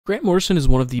Grant Morrison is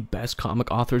one of the best comic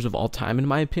authors of all time in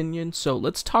my opinion, so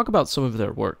let's talk about some of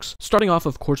their works. Starting off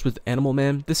of course with Animal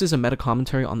Man, this is a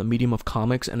meta-commentary on the medium of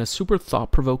comics and a super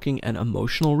thought-provoking and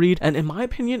emotional read, and in my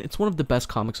opinion, it's one of the best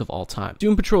comics of all time.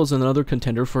 Doom Patrol is another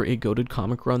contender for a goated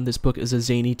comic run. This book is a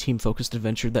zany, team-focused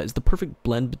adventure that is the perfect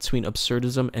blend between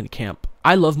absurdism and camp.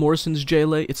 I love Morrison's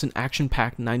JLA. It's an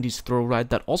action-packed 90s thrill ride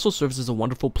that also serves as a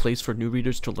wonderful place for new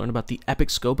readers to learn about the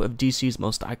epic scope of DC's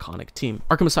most iconic team.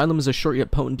 Arkham Asylum is a short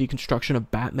yet potent deconstruction of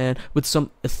Batman with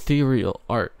some ethereal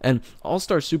art, and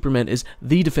All-Star Superman is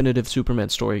the definitive Superman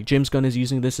story. James Gunn is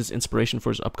using this as inspiration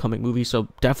for his upcoming movie, so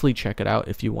definitely check it out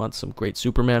if you want some great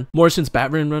Superman. Morrison's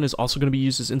Batman run is also going to be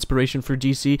used as inspiration for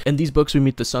DC. In these books, we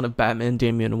meet the son of Batman,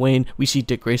 Damian Wayne, we see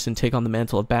Dick Grayson take on the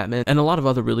mantle of Batman, and a lot of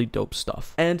other really dope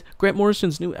stuff. And Grant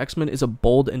Morrison's new X-Men is a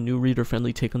bold and new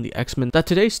reader-friendly take on the X-Men that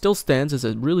today still stands as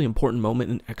a really important moment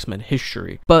in X-Men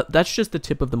history. But that's just the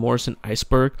tip of the Morrison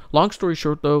iceberg. Long story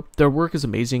short though, their work is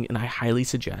amazing and I highly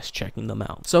suggest checking them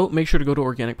out. So make sure to go to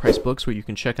Organic Price Books where you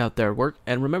can check out their work,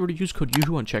 and remember to use code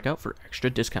YooHoo on checkout for extra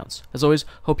discounts. As always,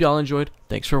 hope y'all enjoyed.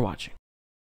 Thanks for watching.